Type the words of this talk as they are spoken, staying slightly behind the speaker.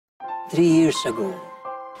3 years ago,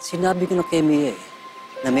 sinabi ko na kay Mia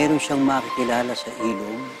na meron siyang makikilala sa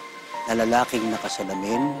ilog na lalaking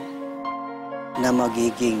nakasalamin na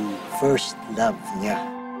magiging first love niya.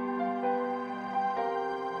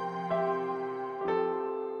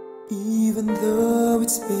 Even though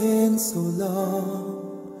it's been so long,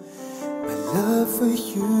 my love for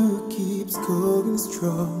you keeps going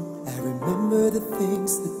strong. I remember the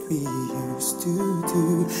things that we used to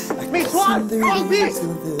do. Miss Juan! Alvis!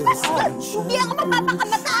 Hindi ako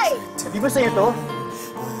mapapakamatay! Di ba sa'yo to?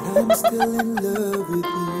 But I'm still in love with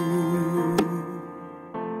you.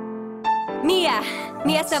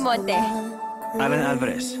 Mia Samonte. Alan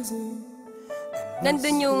Alvarez.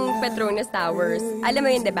 Nandun yung Petronas Towers. Alam mo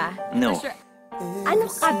yun, di ba? No. Ano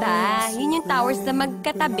ka ba? Yun yung towers na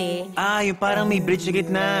magkatabi. Yung parang may bridge sa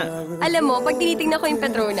gitna. Alam mo, pag tinitingnan ko yung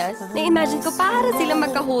Petronas, na-imagine ko para silang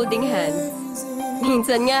magka-holding hands.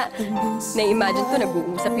 Minsan nga, na-imagine ko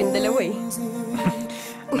nag-uusap yung dalawa eh.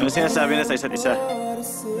 Ano sinasabi na sa isa't isa?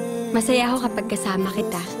 Masaya ako kapag kasama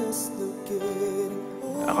kita.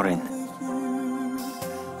 Ako rin.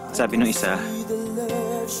 Sabi nung isa,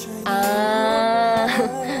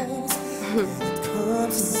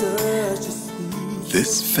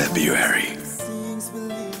 This February,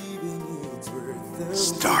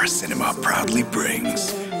 Star Cinema proudly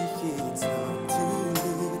brings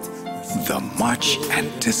the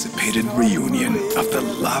much-anticipated reunion of the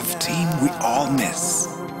love team we all miss.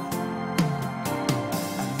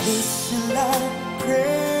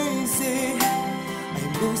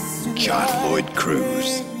 John Lloyd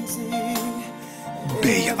Cruz,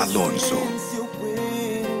 Bea Alonzo,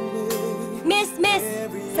 Miss!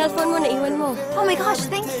 Cellphone mo, naiwan mo. Oh my gosh,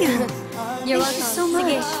 thank you. You're welcome. Thank you so much.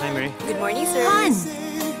 Sige. Hi, Mary. Good morning, sir. Han!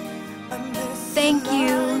 Thank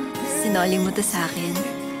you. Sinoli mo to sa akin.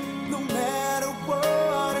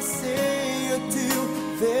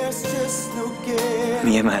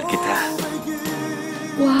 Mia, mahal kita.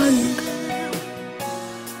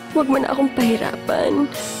 Huwag mo na akong pahirapan.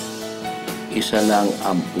 Isa lang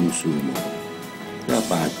ang puso mo.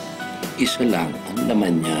 Dapat, isa lang ang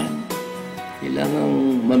laman niyan.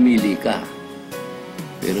 Kailangang mamili ka.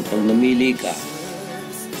 Pero pag namili ka,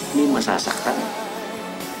 may masasaktan.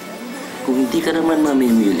 Kung hindi ka naman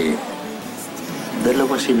mamimili,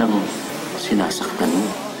 dalawa silang sinasaktan mo.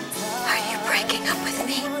 Are you breaking up with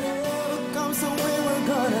me?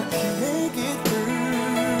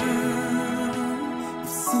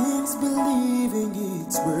 Seems believing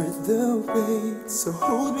it's worth the wait. So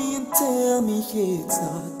hold me and tell me it's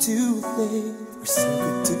not too late. We're so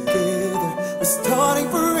good together. We're starting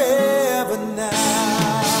forever now.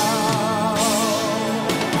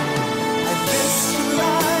 I miss you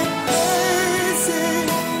like crazy.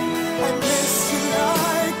 I miss you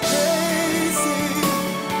like crazy.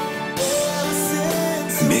 Ever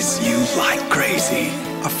since Miss You Like Crazy,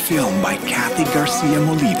 a film by Kathy Garcia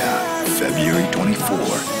Molina, February 24,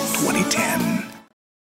 2010.